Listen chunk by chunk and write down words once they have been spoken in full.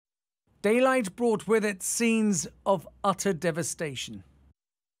Daylight brought with it scenes of utter devastation.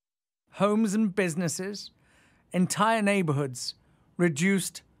 Homes and businesses, entire neighborhoods,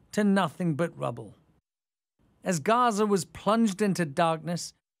 reduced to nothing but rubble. As Gaza was plunged into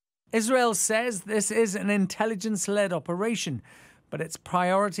darkness, Israel says this is an intelligence-led operation, but its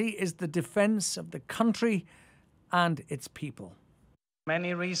priority is the defense of the country and its people.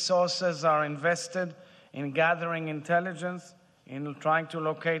 Many resources are invested in gathering intelligence, in trying to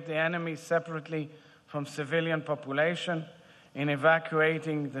locate the enemy separately from civilian population, in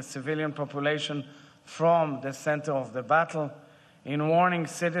evacuating the civilian population from the center of the battle, in warning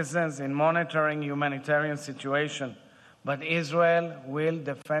citizens, in monitoring humanitarian situation. But Israel will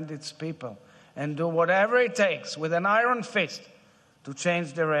defend its people and do whatever it takes with an iron fist to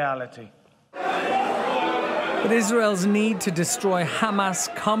change the reality. But Israel's need to destroy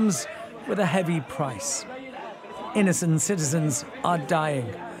Hamas comes with a heavy price. Innocent citizens are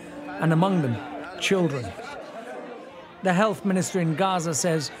dying, and among them, children. The health minister in Gaza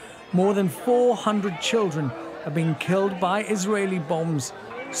says more than 400 children have been killed by Israeli bombs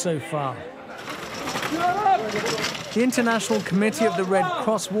so far. The International Committee of the Red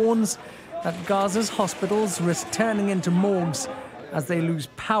Cross warns that Gaza's hospitals risk turning into morgues as they lose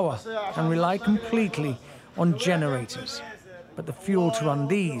power and rely completely on generators. But the fuel to run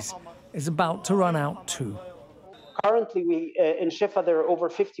these is about to run out too. Currently, in Shifa, there are over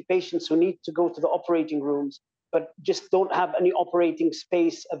 50 patients who need to go to the operating rooms, but just don't have any operating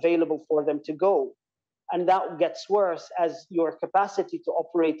space available for them to go. And that gets worse as your capacity to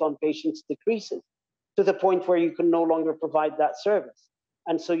operate on patients decreases to the point where you can no longer provide that service.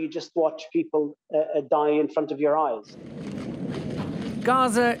 And so you just watch people die in front of your eyes.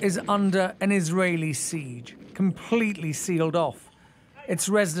 Gaza is under an Israeli siege, completely sealed off. Its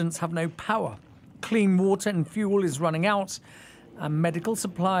residents have no power. Clean water and fuel is running out, and medical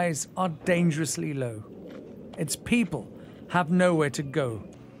supplies are dangerously low. Its people have nowhere to go.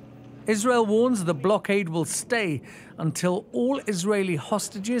 Israel warns the blockade will stay until all Israeli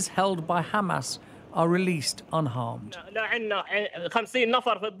hostages held by Hamas are released unharmed.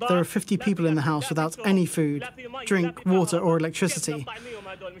 There are 50 people in the house without any food, drink, water or electricity.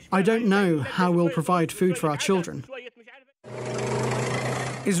 I don't know how we'll provide food for our children.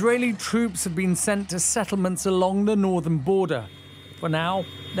 Israeli troops have been sent to settlements along the northern border. For now,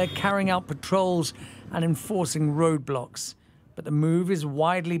 they're carrying out patrols and enforcing roadblocks. But the move is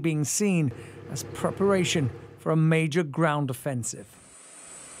widely being seen as preparation for a major ground offensive.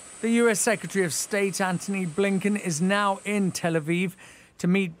 The US Secretary of State Antony Blinken is now in Tel Aviv to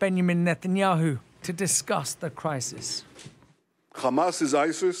meet Benjamin Netanyahu to discuss the crisis. Hamas is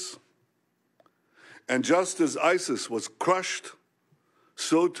ISIS, and just as ISIS was crushed,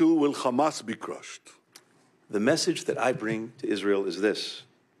 so too will Hamas be crushed. The message that I bring to Israel is this.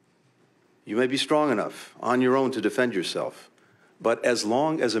 You may be strong enough on your own to defend yourself, but as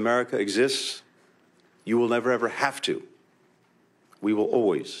long as America exists, you will never ever have to. We will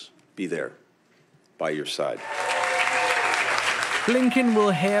always be there by your side. Blinken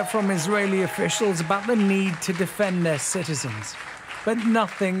will hear from Israeli officials about the need to defend their citizens. But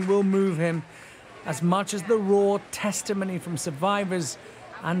nothing will move him as much as the raw testimony from survivors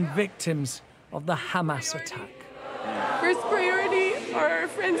and victims of the Hamas attack. First priority are our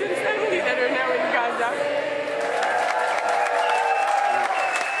friends and family that are now in Gaza.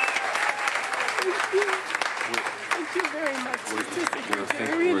 Thank you very much.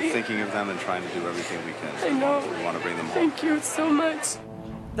 We're thinking of them and trying to do everything we can. So I know. We want to bring them home. Thank you so much.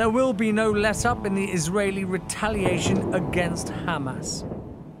 There will be no let-up in the Israeli retaliation against Hamas.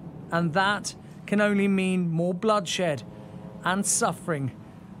 And that can only mean more bloodshed and suffering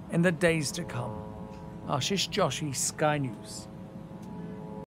in the days to come. Ashish Joshi, Sky News.